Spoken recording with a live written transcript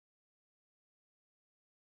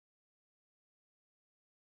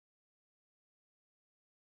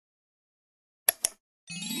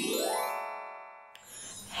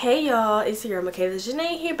Hey y'all, it's your girl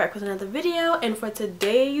Janae here, back with another video. And for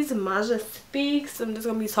today's MaJa Speaks, I'm just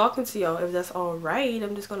gonna be talking to y'all, if that's alright.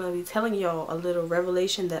 I'm just gonna be telling y'all a little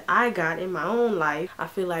revelation that I got in my own life. I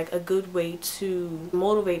feel like a good way to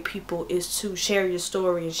motivate people is to share your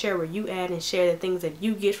story and share where you at and share the things that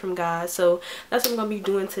you get from God. So that's what I'm gonna be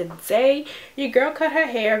doing today. Your girl cut her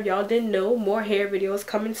hair. If y'all didn't know, more hair videos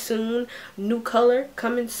coming soon, new color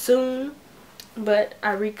coming soon. But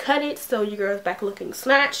I recut it, so your girl's back looking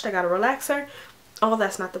snatched. I got a relaxer. Oh,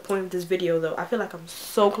 that's not the point of this video though. I feel like I'm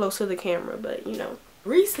so close to the camera, but you know.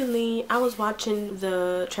 Recently, I was watching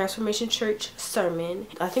the Transformation Church sermon.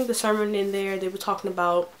 I think the sermon in there, they were talking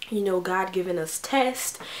about, you know, God giving us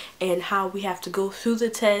tests and how we have to go through the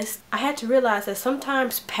test. I had to realize that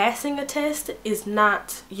sometimes passing a test is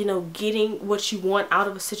not, you know, getting what you want out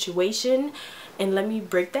of a situation. And let me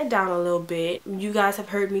break that down a little bit. You guys have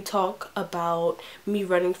heard me talk about me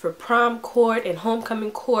running for prom court and homecoming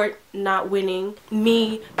court, not winning.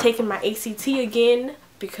 Me taking my ACT again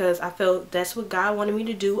because I felt that's what God wanted me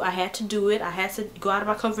to do. I had to do it. I had to go out of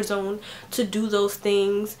my comfort zone to do those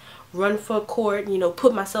things. Run for court, you know,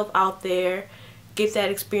 put myself out there, get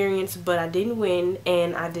that experience, but I didn't win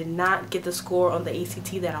and I did not get the score on the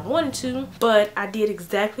ACT that I wanted to. But I did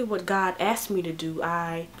exactly what God asked me to do.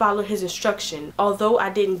 I followed his instruction. Although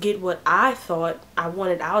I didn't get what I thought I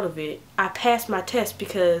wanted out of it, I passed my test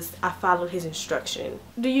because I followed his instruction.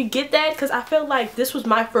 Do you get that? Because I felt like this was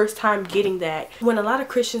my first time getting that. When a lot of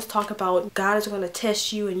Christians talk about God is going to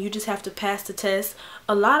test you and you just have to pass the test,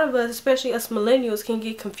 a lot of us, especially us millennials, can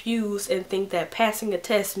get confused and think that passing a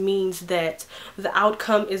test means that the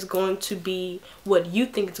outcome is going to be what you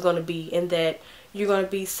think it's going to be and that you're going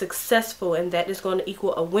to be successful and that is going to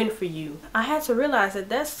equal a win for you. I had to realize that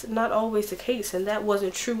that's not always the case, and that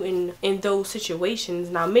wasn't true in those situations.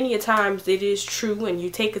 Now, many a times it is true and you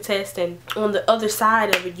take a test and on the other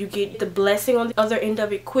side of it you get the blessing on the other end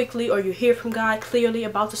of it quickly, or you hear from God clearly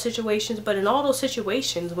about the situations. But in all those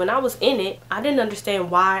situations, when I was in it, I didn't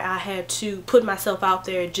understand why I had to put myself out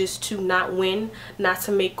there just to not win, not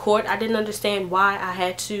to make court. I didn't understand why I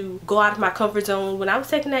had to go out of my comfort zone. When I was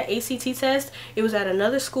taking that ACT test, it was at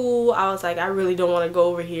another school. I was like, I really don't want to go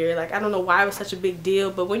over here. Like, I don't know why it was such a big deal,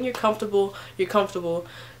 but when you're comfortable, you're comfortable.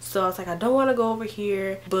 So I was like, I don't want to go over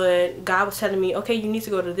here. But God was telling me, okay, you need to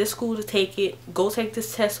go to this school to take it. Go take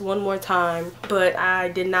this test one more time. But I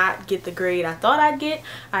did not get the grade I thought I'd get.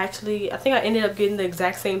 I think I ended up getting the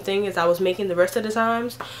exact same thing as I was making the rest of the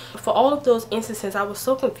times. For all of those instances, I was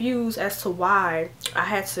so confused as to why I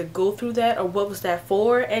had to go through that, or what was that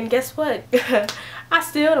for. And guess what? I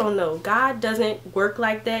still don't know. God doesn't work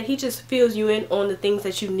like that. He just fills you in on the things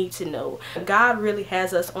that you need to know. God really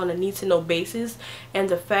has us on a need to know basis, and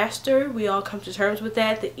the faster we all come to terms with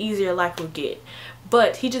that, the easier life will get.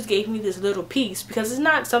 But he just gave me this little piece because it's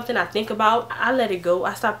not something I think about. I let it go.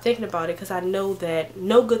 I stopped thinking about it because I know that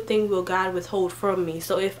no good thing will God withhold from me.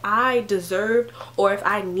 So if I deserved or if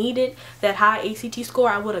I needed that high ACT score,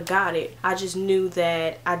 I would have got it. I just knew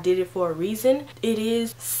that I did it for a reason. It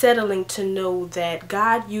is settling to know that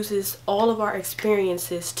God uses all of our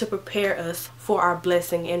experiences to prepare us for our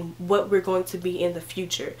blessing and what we're going to be in the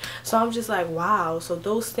future. So I'm just like, wow. So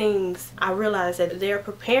those things, I realize that they're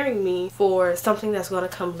preparing me for something that's going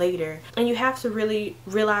to come later. And you have to really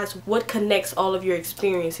realize what connects all of your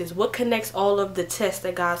experiences, what connects all of the tests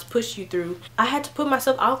that God's pushed you through. I had to put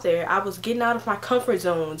myself out there. I was getting out of my comfort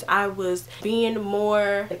zones. I was being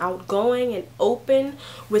more outgoing and open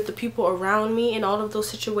with the people around me in all of those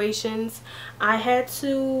situations. I had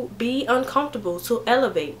to be uncomfortable to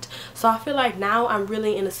elevate. So I feel like now I'm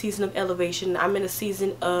really in a season of elevation. I'm in a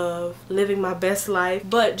season of living my best life.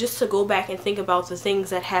 But just to go back and think about the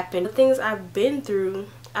things that happened, the things I've been through,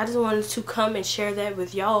 I just wanted to come and share that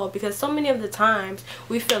with y'all, because so many of the times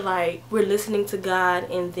we feel like we're listening to God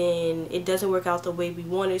and then it doesn't work out the way we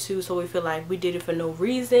wanted to, so we feel like we did it for no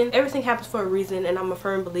reason. Everything happens for a reason, and I'm a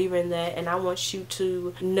firm believer in that, and I want you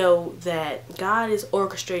to know that God is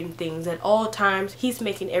orchestrating things at all times. He's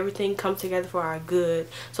making everything come together for our good.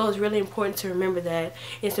 So it's really important to remember that.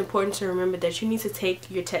 It's important to remember that you need to take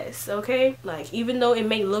your tests, okay? Like, even though it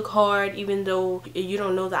may look hard, even though you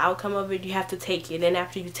don't know the outcome of it, you have to take it. And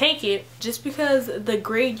after you take it, just because the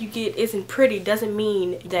grade you get isn't pretty doesn't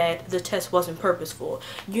mean that the test wasn't purposeful.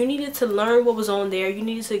 You needed to learn what was on there. You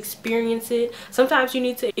needed to experience it. Sometimes you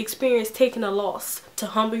need to experience taking a loss to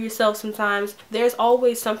humble yourself sometimes. There's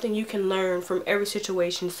always something you can learn from every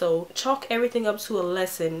situation, so chalk everything up to a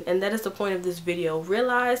lesson, and that is the point of this video.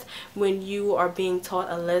 Realize when you are being taught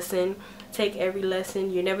a lesson, take every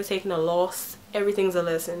lesson. You're never taking a loss. Everything's a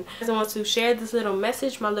lesson. I want to share this little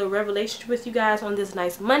message, my little revelation with you guys on this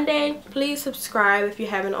nice Monday. Please subscribe if you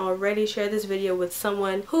haven't already. Share this video with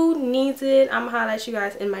someone who needs it. I'm gonna holler at you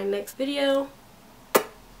guys in my next video.